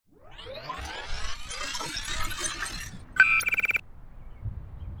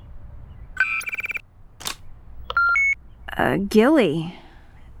Gilly.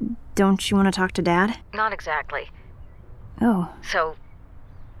 Don't you want to talk to Dad? Not exactly. Oh. So,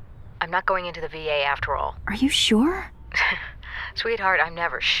 I'm not going into the VA after all. Are you sure? Sweetheart, I'm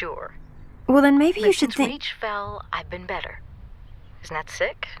never sure. Well, then maybe you should Since think... Reach fell, I've been better. Isn't that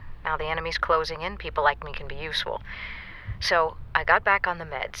sick? Now the enemy's closing in, people like me can be useful. So, I got back on the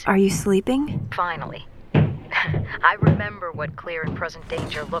meds. Are you sleeping? Finally. I remember what clear and present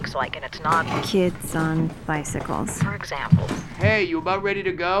danger looks like, and it's not... Kids on bicycles. For example. Hey, you about ready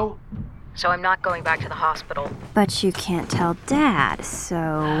to go? So I'm not going back to the hospital. But you can't tell Dad,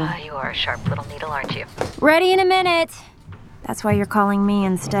 so... You are a sharp little needle, aren't you? Ready in a minute! That's why you're calling me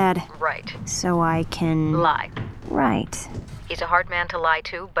instead. Right. So I can... Lie. Right. He's a hard man to lie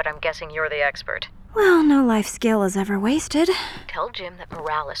to, but I'm guessing you're the expert. Well, no life skill is ever wasted. Tell Jim that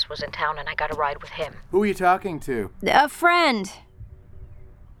Morales was in town and I got a ride with him. Who are you talking to? A friend.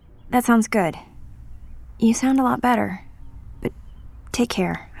 That sounds good. You sound a lot better. But take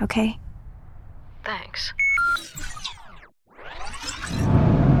care, okay? Thanks.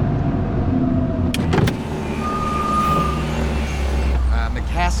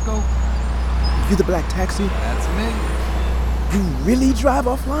 McCaskill? You the black taxi? That's me. You really drive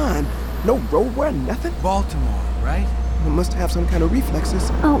offline? No road wear, nothing? Baltimore, right? You must have some kind of reflexes.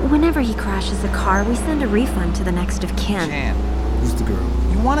 Oh, whenever he crashes a car, we send a refund to the next of kin. Jan, Who's the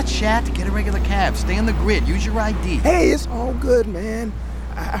girl? you want to chat? Get a regular cab. Stay on the grid. Use your ID. Hey, it's all good, man.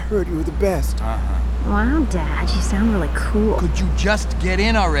 I heard you were the best. Uh-huh. Wow, Dad, you sound really cool. Could you just get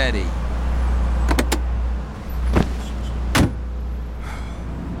in already?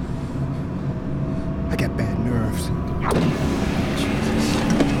 I got bad nerves.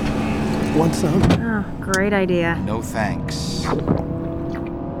 Jesus. Want some? Oh, great idea. No thanks.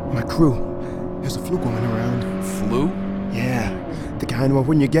 My crew. There's a flu going around. Flu? Yeah, the kind where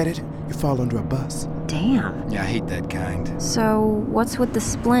when you get it, you fall under a bus. Damn. Yeah, I hate that kind. So, what's with the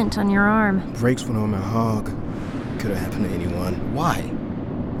splint on your arm? Brakes went on my hog. Could have happened to anyone. Why?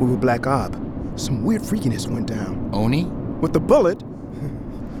 We were black op. Some weird freakiness went down. Oni? With the bullet?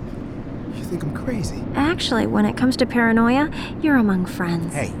 You think I'm crazy? Actually, when it comes to paranoia, you're among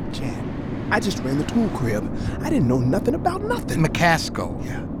friends. Hey, Jan, I just ran the tool crib. I didn't know nothing about nothing. McCaskill.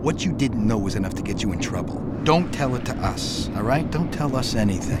 Yeah. What you didn't know was enough to get you in trouble. Don't tell it to us, all right? Don't tell us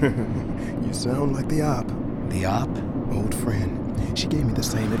anything. You sound like the op. The op? Old friend. She gave me the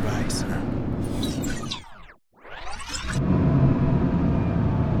same advice.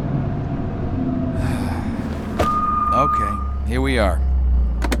 Okay, here we are.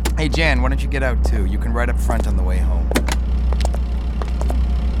 Hey, Jan, why don't you get out too? You can ride up front on the way home.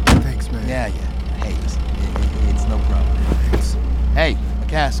 Thanks, man. Yeah. Hey, listen, it's no problem. Thanks. Hey,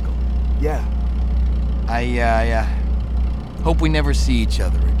 McCaskill. Yeah. I hope we never see each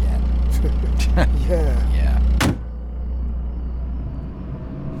other again. Yeah. Yeah.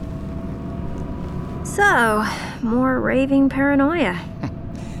 So, more raving paranoia.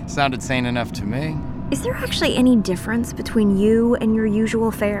 Sounded sane enough to me. Is there actually any difference between you and your usual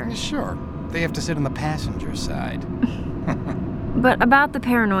fare? Sure. They have to sit on the passenger side. But about the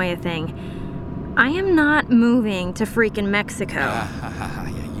paranoia thing, I am not moving to freaking Mexico. Yeah,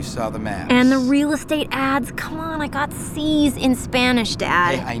 you saw the maps. And the real estate ads, come on, I got C's in Spanish,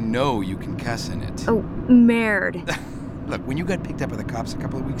 Dad. Hey, I know you can cuss in it. Oh, merde. Look, when you got picked up by the cops a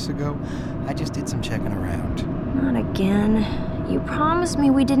couple of weeks ago, I just did some checking around. Not again. You promised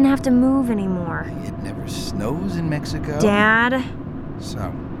me we didn't have to move anymore. It never snows in Mexico. Dad? So,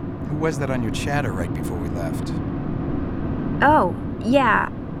 who was that on your chatter right before we left? Oh, yeah.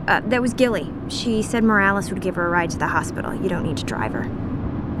 That was Gilly. She said Morales would give her a ride to the hospital. You don't need to drive her.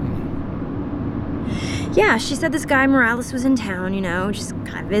 Yeah, she said this guy Morales was in town, just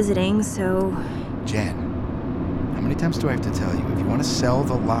kind of visiting, so... Jan, how many times do I have to tell you? If you want to sell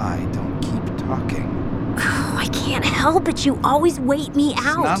the lie, don't keep talking. I can't help it. You always wait me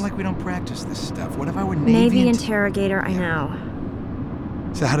out. It's not like we don't practice this stuff. What if I were Navy interrogator, I know.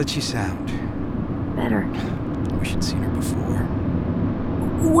 So how did she sound? Better. I wish I'd seen her before.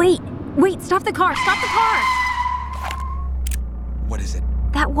 Wait, stop the car, stop the car! What is it?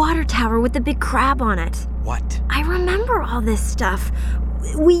 That water tower with the big crab on it. What? I remember all this stuff.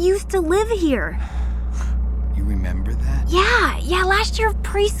 We used to live here. You remember that? Yeah, last year of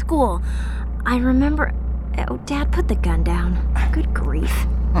preschool. I remember... Oh, Dad, put the gun down. Good grief.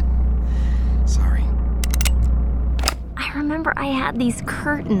 Sorry. I remember I had these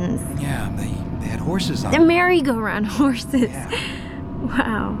curtains. Yeah, they had horses on The them. merry-go-round horses. Yeah.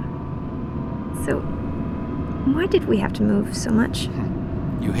 Wow. So, why did we have to move so much?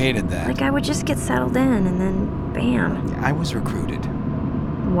 You hated that. Like I would just get settled in and then bam. I was recruited.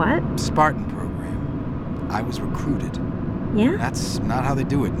 What? Spartan program. I was recruited. Yeah? That's not how they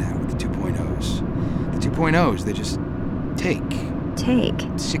do it now with the 2.0s. The 2.0s, they just take. Take.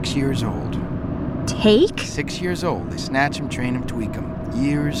 6 years old. Take? 6 years old. They snatch them, train them, tweak them.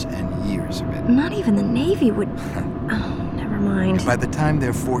 Years and years of it. Not even the Navy would... Oh, never mind. By the time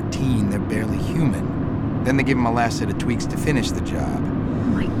they're 14, they're barely human. Then they give them a last set of tweaks to finish the job.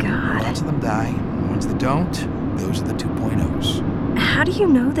 Oh my god. Lots of them die. The ones that don't, those are the 2.0s. How do you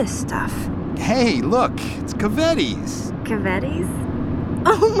know this stuff? Hey, look, it's Cavetti's. Cavetti's?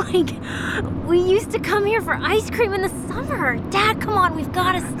 Oh my god. We used to come here for ice cream in the summer. Dad, come on, we've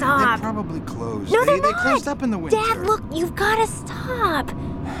got to They're stop. probably closed. No, they're They not. closed up in the winter. Dad, look, you've got to stop.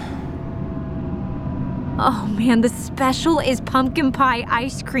 Oh man, the special is pumpkin pie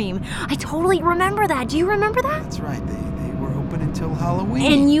ice cream. I totally remember that. Do you remember that? That's right. They were open until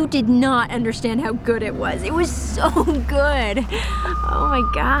Halloween. And you did not understand how good it was. It was so good. Oh my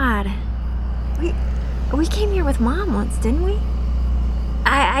god. We came here with Mom once, didn't we?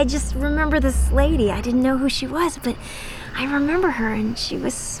 I just remember this lady. I didn't know who she was, but I remember her and she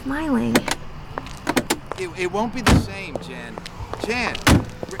was smiling. It won't be the same, Jen. Jen,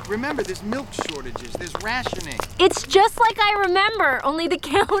 remember, there's milk shortages, there's rationing. It's just like I remember, only the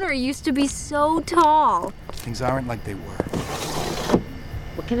counter used to be so tall. Things aren't like they were.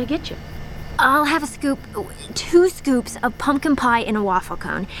 What can I get you? I'll have a scoop, 2 scoops of pumpkin pie in a waffle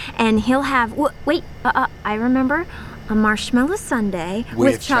cone, and he'll have, I remember, a marshmallow sundae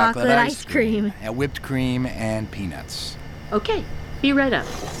with chocolate ice cream. And whipped cream and peanuts. Okay, be right up.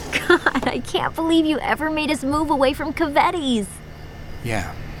 God, I can't believe you ever made us move away from Cavetti's.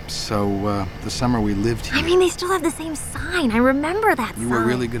 Yeah, so the summer we lived here, I mean, they still have the same sign. I remember that sign. you were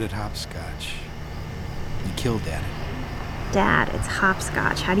really good at hopscotch. You killed at it. Dad, it's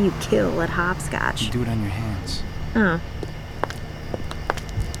hopscotch. How do you kill at hopscotch? You do it on your hands. Oh.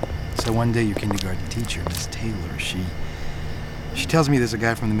 So one day your kindergarten teacher, Miss Taylor, she tells me there's a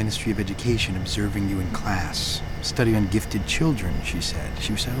guy from the Ministry of Education observing you in class. Study on gifted children, she said.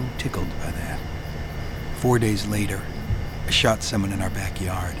 She was so tickled by that. 4 days later, I shot someone in our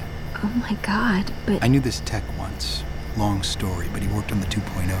backyard. Oh my god, but... I knew this tech once. Long story, but he worked on the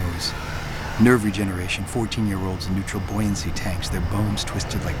 2.0s. Nerve regeneration, 14-year-olds in neutral buoyancy tanks, their bones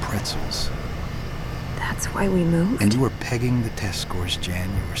twisted like pretzels. That's why we moved? And you were pegging the test scores, Jan.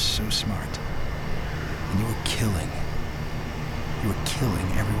 You were so smart. And you were killing. You were killing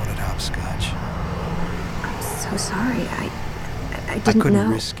everyone at hopscotch. I'm so sorry. I I didn't couldn't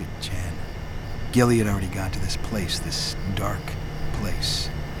know. risk it, Jan. Gilly had already gone to this place, this dark place.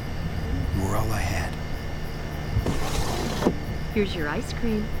 You were all I had. Here's your ice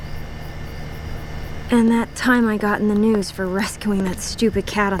cream. And that time I got in the news for rescuing that stupid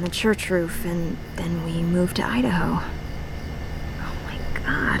cat on the church roof, and then we moved to Idaho. Oh my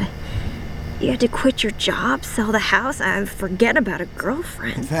god. You had to quit your job, sell the house, and forget about a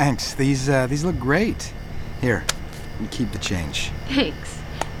girlfriend. Thanks. These look great. Here, you keep the change. Thanks.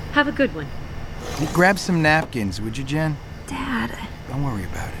 Have a good one. You grab some napkins, would you, Jen? Dad, Don't worry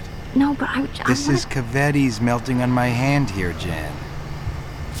about it. no, but This is Cavetti's melting on my hand here, Jen.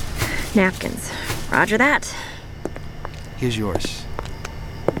 napkins. Roger that. Here's yours.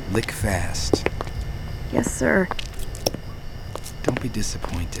 Lick fast. Yes, sir. Don't be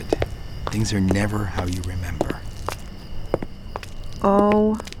disappointed. Things are never how you remember.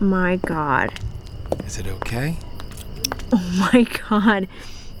 Oh my god. Is it okay? Oh my god.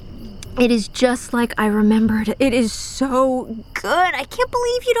 It is just like I remembered. It is so good. I can't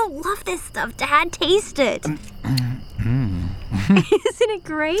believe you don't love this stuff, Dad. Taste it. Isn't it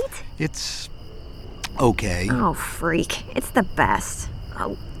great? It's okay. Oh, freak. It's the best.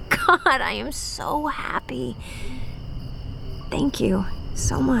 Oh, God, I am so happy. Thank you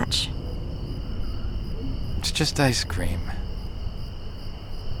so much. It's just ice cream.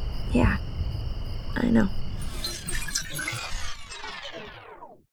 Yeah, I know.